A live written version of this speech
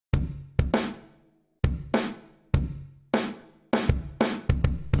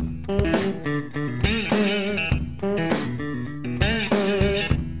Went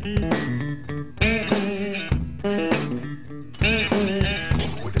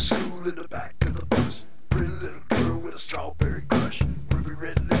to school in the back of the bus. Pretty little girl with a strawberry crush. Ruby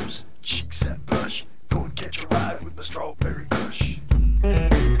red lips, cheeks that blush. Go and catch a ride with my strawberry crush.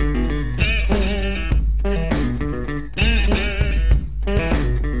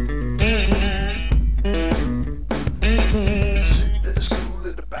 Sitting at the school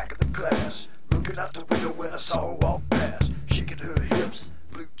in the back of the class, looking out the window when I saw her walk past, shaking her hips,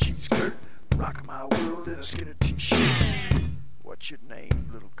 blue jean skirt, rocking my world in a Skynyrd t-shirt. What's your name,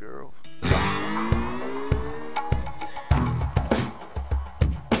 little girl?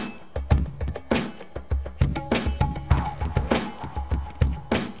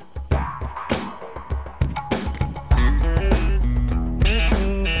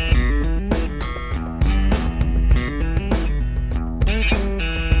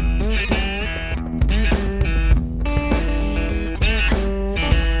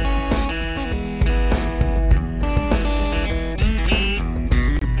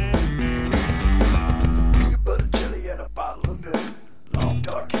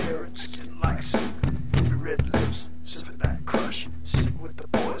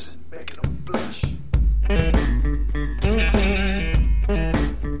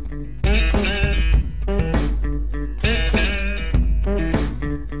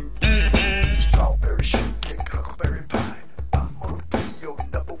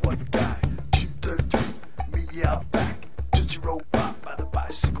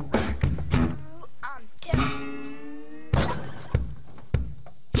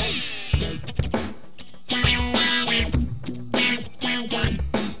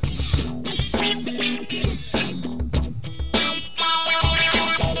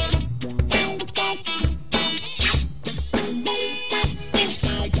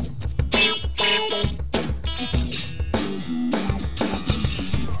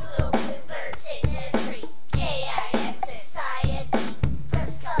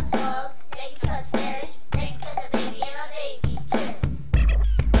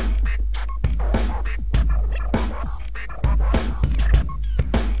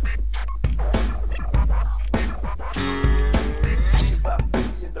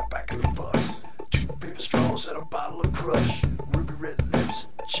 Ruby red lips,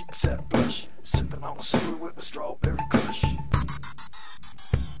 cheeks that blush, sippin' on a sipper with my strawberry crush.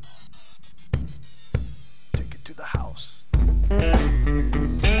 Take it to the house.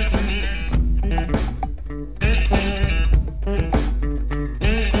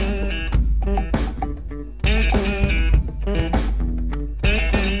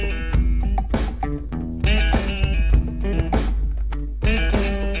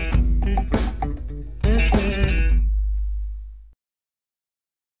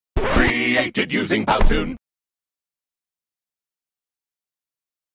 Created using Powtoon.